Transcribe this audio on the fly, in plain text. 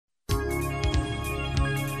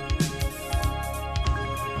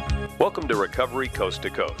Welcome to Recovery Coast to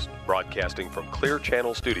Coast, broadcasting from Clear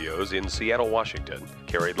Channel Studios in Seattle, Washington,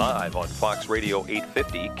 carried live on Fox Radio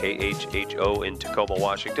 850 KHHO in Tacoma,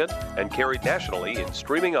 Washington, and carried nationally in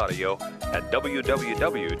streaming audio at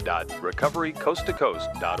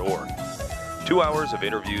www.recoverycoasttocoast.org. 2 hours of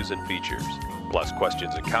interviews and features, plus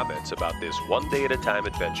questions and comments about this one-day-at-a-time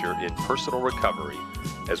adventure in personal recovery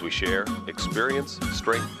as we share experience,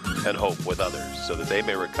 strength, and hope with others so that they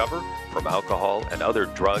may recover from alcohol and other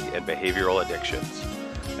drug and behavioral addictions.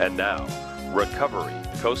 And now, Recovery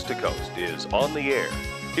Coast to Coast is on the air.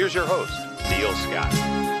 Here's your host, Neil Scott.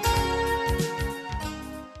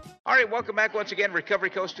 All right, welcome back once again,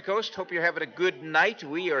 Recovery Coast to Coast. Hope you're having a good night.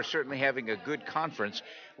 We are certainly having a good conference.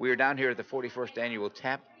 We are down here at the 41st Annual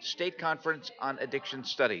TAAP State Conference on Addiction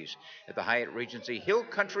Studies at the Hyatt Regency Hill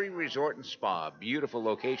Country Resort and Spa. Beautiful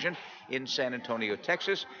location in San Antonio,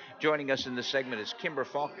 Texas. Joining us in this segment is Kimber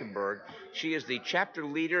Falkinburg. She is the chapter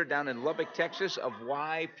leader down in Lubbock, Texas of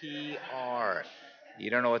YPR. You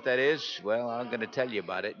don't know what that is? Well, I'm going to tell you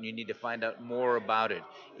about it, and you need to find out more about it.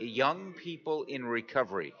 Young People in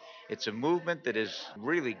Recovery. It's a movement that is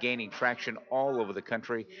really gaining traction all over the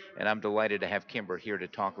country, and I'm delighted to have Kimber here to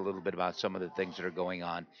talk a little bit about some of the things that are going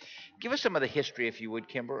on. Give us some of the history, if you would,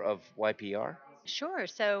 Kimber, of YPR. Sure.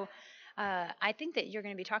 So I think that you're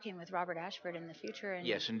going to be talking with Robert Ashford in the future. And,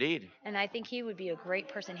 Yes, indeed. And I think he would be a great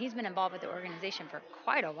person. He's been involved with the organization for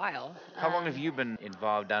quite a while. How long have you been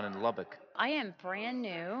involved down in Lubbock? I am brand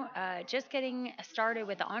new, just getting started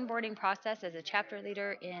with the onboarding process as a chapter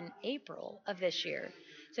leader in April of this year.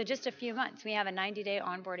 So just a few months. We have a 90-day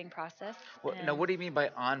onboarding process. Well, now, what do you mean by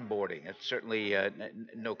onboarding? It's certainly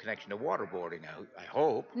no connection to waterboarding, I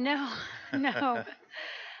hope. No.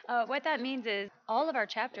 What that means is all of our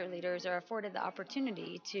chapter leaders are afforded the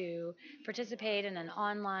opportunity to participate in an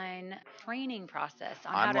online training process.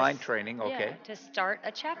 Online training, okay. Yeah, to start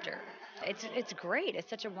a chapter. It's great. It's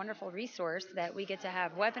such a wonderful resource that we get to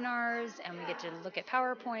have webinars and we get to look at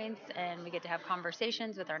PowerPoints and we get to have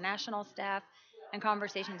conversations with our national staff and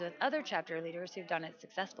conversations with other chapter leaders who've done it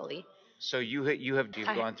successfully. So you've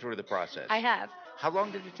gone through the process. I have. How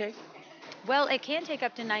long did it take? Well, it can take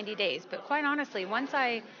up to 90 days, but quite honestly, once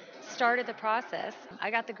I started the process,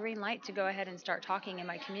 I got the green light to go ahead and start talking in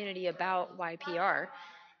my community about YPR,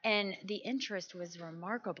 and the interest was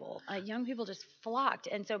remarkable. Young people just flocked,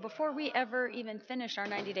 and so before we ever even finished our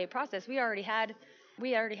 90-day process, we already had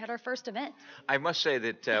our first event. I must say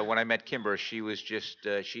that when I met Kimber, she was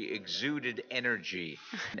she exuded energy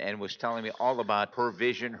and was telling me all about her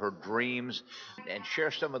vision, her dreams, and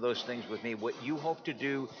share some of those things with me, what you hope to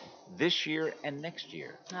do this year and next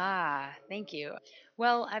year. Thank you.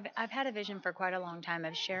 Well, I've had a vision for quite a long time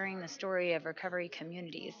of sharing the story of recovery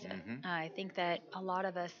communities. Mm-hmm. I think that a lot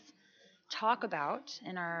of us talk about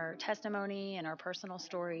in our testimony and our personal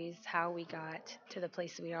stories how we got to the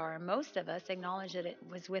place we are. Most of us acknowledge that it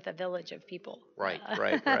was with a village of people. Right.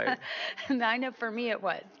 And I know for me it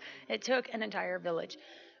was. It took an entire village.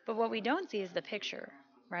 But what we don't see is the picture,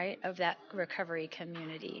 right, of that recovery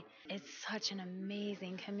community. It's such an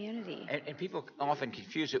amazing community. And people often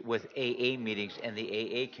confuse it with AA meetings and the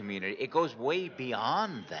AA community. It goes way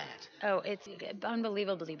beyond that. Oh, it's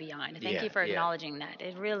unbelievably beyond. Thank you for acknowledging that.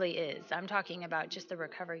 It really is. I'm talking about just the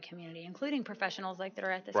recovery community, including professionals like that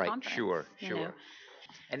are at this conference. Sure. Know?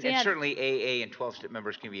 And certainly AA and 12-step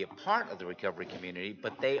members can be a part of the recovery community,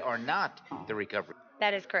 but they are not the recovery.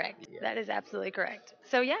 That is correct. Yeah. That is absolutely correct.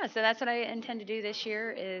 So that's what I intend to do this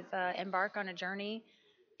year is embark on a journey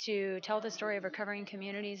to tell the story of recovering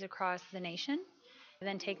communities across the nation, and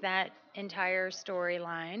then take that entire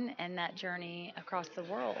storyline and that journey across the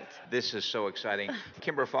world. This is so exciting.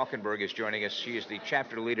 Kimber Falkinburg is joining us. She is the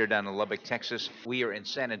chapter leader down in Lubbock, Texas. We are in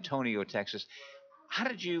San Antonio, Texas. How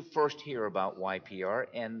did you first hear about YPR,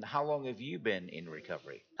 and how long have you been in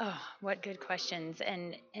recovery? Oh, what good questions.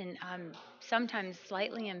 And I'm sometimes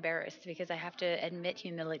slightly embarrassed because I have to admit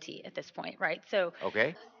humility at this point, right? So,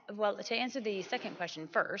 okay. Well, to answer the second question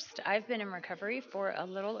first, I've been in recovery for a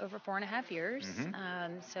little over 4.5 years.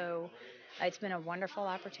 Mm-hmm. So it's been a wonderful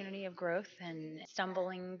opportunity of growth and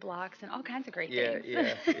stumbling blocks and all kinds of great things.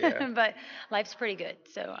 Yeah. But life's pretty good,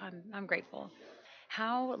 so I'm grateful.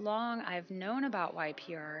 How long I've known about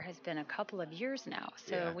YPR has been a couple of years now.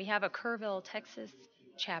 So we have a Kerrville, Texas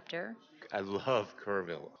chapter. I love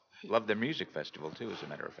Kerrville. Love their music festival, too, as a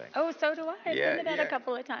matter of fact. Oh, so do I. I've been to that a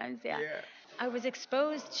couple of times, Yeah. I was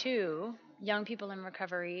exposed to Young People in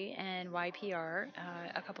Recovery and YPR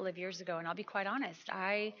a couple of years ago, and I'll be quite honest.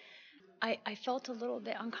 I I felt a little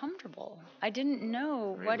bit uncomfortable. I didn't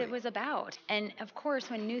know what it Really? was about. And of course,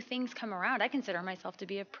 when new things come around, I consider myself to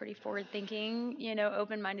be a pretty forward thinking,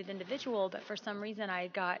 open minded individual, but for some reason I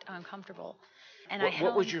got uncomfortable. And I What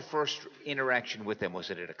held was your first interaction with them?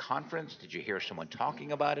 Was it at a conference? Did you hear someone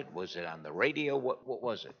talking about it? Was it on the radio? What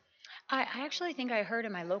was it? I actually think I heard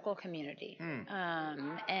in my local community, Hmm.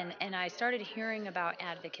 and I started hearing about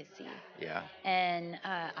advocacy, Yeah. and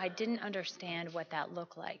I didn't understand what that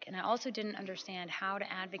looked like, and I also didn't understand how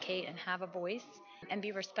to advocate and have a voice and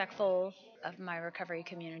be respectful of my recovery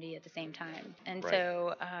community at the same time. And Right.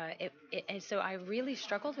 so so I really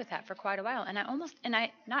struggled with that for quite a while, and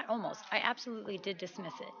I not almost, I absolutely did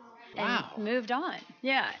dismiss it and Wow. moved on.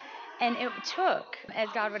 Yeah. And it took, as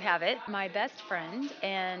God would have it, my best friend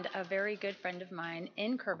and a very good friend of mine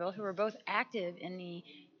in Kerrville, who were both active in the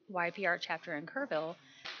YPR chapter in Kerrville,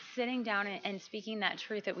 sitting down and speaking that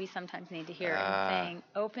truth that we sometimes need to hear and Ah. saying,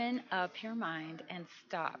 open up your mind and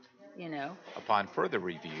stop, you know. Upon further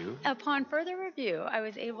review. Upon further review, I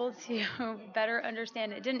was able to better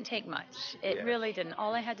understand. It didn't take much. It Yes. really didn't.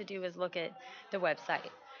 All I had to do was look at the website.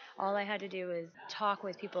 All I had to do was talk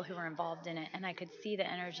with people who were involved in it, and I could see the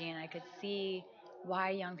energy and I could see why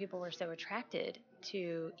young people were so attracted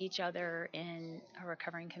to each other in a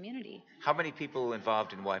recovering community. How many people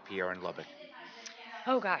involved in YPR in Lubbock?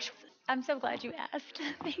 Oh gosh, I'm so glad you asked.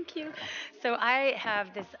 Thank you. So I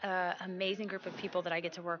have this amazing group of people that I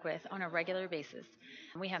get to work with on a regular basis.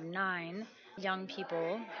 We have 9 young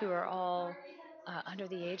people who are all under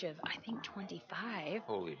the age of, I think, 25.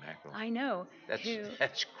 Holy mackerel. I know. That's Who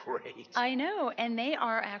that's great. I know, and they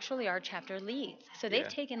are actually our chapter leads. So they've Yeah.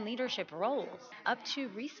 taken leadership roles. Up to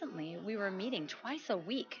recently, we were meeting twice a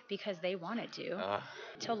week because they wanted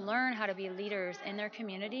to learn how to be leaders in their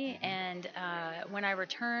community. And when I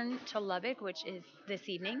return to Lubbock, which is this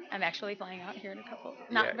evening, I'm actually flying out here in a couple, Yeah,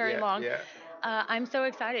 not very yeah, long. yeah. I'm so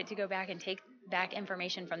excited to go back and take back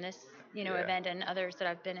information from this, Yeah. event and others that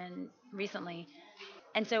I've been in recently.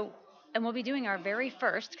 And so, and we'll be doing our very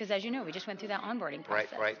first, because as you know, we just went through that onboarding Right,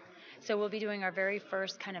 process. right. So we'll be doing our very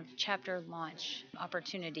first kind of chapter launch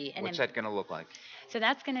opportunity. And What's that going to look like? so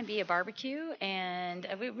that's going to be a barbecue, and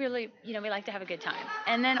we really, we like to have a good time,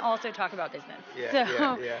 and then also talk about business. Yeah,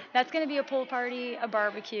 So yeah. that's going to be a pool party, a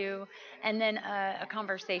barbecue, and then a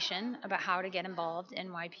conversation about how to get involved in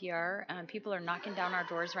YPR. People are knocking down our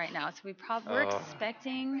doors right now, so we're Oh,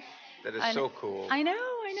 expecting. that is an- so cool. I know,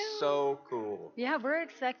 I know. So cool. Yeah, we're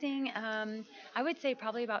expecting, I would say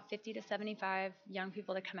probably about 50 to 75 young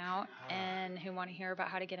people to come out and who want to hear about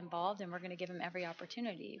how to get involved, and we're going to give them every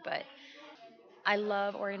opportunity. But I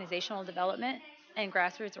love organizational development and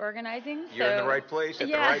grassroots organizing. You're in the So, right place at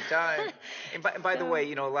the yeah. right time. And by the So-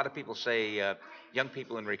 way, a lot of people say young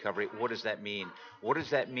people in recovery. What does that mean? What does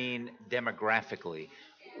that mean demographically?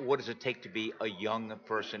 What does it take to be a young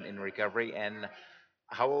person in recovery? And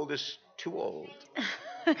how old is too old?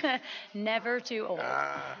 Never too old.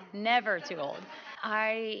 Ah, Never too old.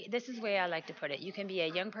 This is the way I like to put it. You can be a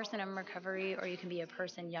young person in recovery, or you can be a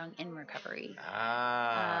person young in recovery. that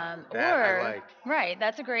I Or like. right,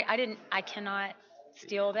 that's a great. I cannot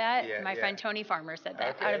steal that. Yeah, My yeah. friend Tony Farmer said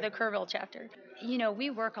that out of Okay. the Kerrville chapter. We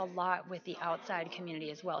work a lot with the outside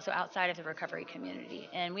community as well, so outside of the recovery community,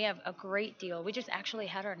 and we have a great deal. We just actually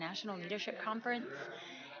had our national leadership conference,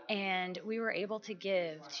 and we were able to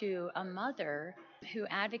give to a mother who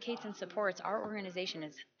advocates and supports our organization,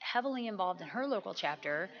 is heavily involved in her local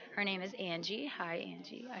chapter. Her name is Angie. Hi,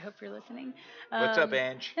 Angie. I hope you're listening. What's up,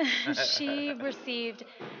 Ange? She received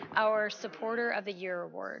our Supporter of the Year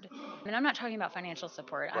award. And I'm not talking about financial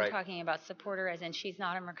support. I'm Right. talking about supporter as in she's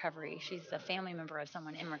not in recovery. She's a family member of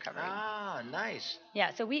someone in recovery. Nice.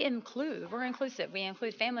 Yeah, so we're inclusive. We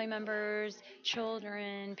include family members,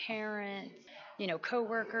 children, parents,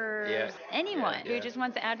 coworkers, anyone yeah. who just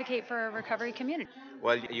wants to advocate for a recovery community.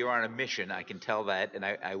 Well, you're on a mission, I can tell that, and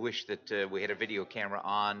I wish that we had a video camera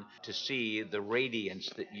on to see the radiance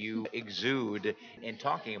that you exude in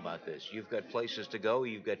talking about this. You've got places to go,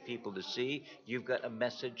 you've got people to see, you've got a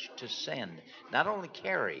message to send. Not only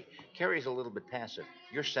Carrie's a little bit passive.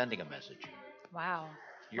 You're sending a message. Wow.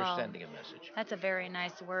 You're Well, sending a message. that's a very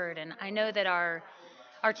nice word, and I know that our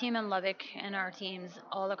team in Lubbock and our teams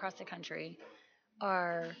all across the country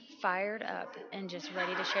are fired up and just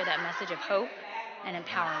ready to share that message of hope and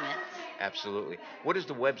empowerment. Absolutely. What is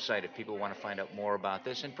the website if people want to find out more about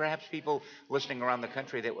this? And perhaps people listening around the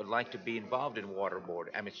country that would like to be involved in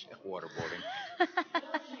waterboarding.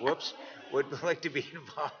 Whoops. Would like to be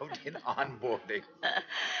involved in onboarding.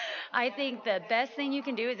 I think the best thing you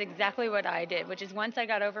can do is exactly what I did, which is once I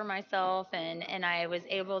got over myself and I was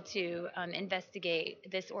able to investigate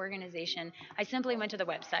this organization, I simply went to the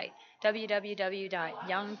website,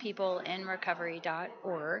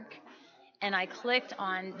 www.youngpeopleinrecovery.org, and I clicked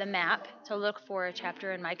on the map to look for a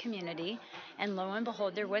chapter in my community, and lo and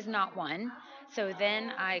behold, there was not one. So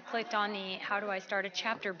then I clicked on the How Do I Start a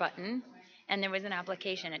Chapter button, and there was an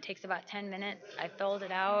application. It takes about 10 minutes. I filled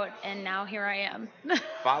it out, and now here I am.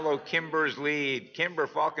 Follow Kimber's lead. Kimber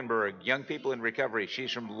Falkinburg, Young People in Recovery.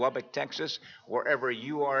 She's from Lubbock, Texas. Wherever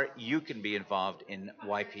you are, you can be involved in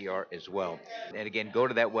YPR as well. And again, go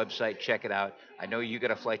to that website, check it out. I know you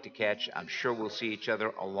got a flight to catch. I'm sure we'll see each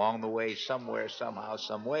other along the way, somewhere, somehow,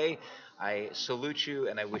 some way. I salute you,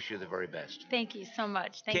 and I wish you the very best. Thank you so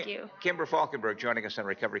much. Thank you. Kimber Falkinburg joining us on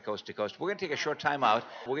Recovery Coast to Coast. We're going to take a short time out.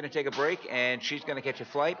 We're going to take a break, and she's going to catch a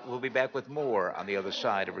flight. We'll be back with more on the other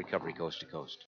side of Recovery Coast to Coast.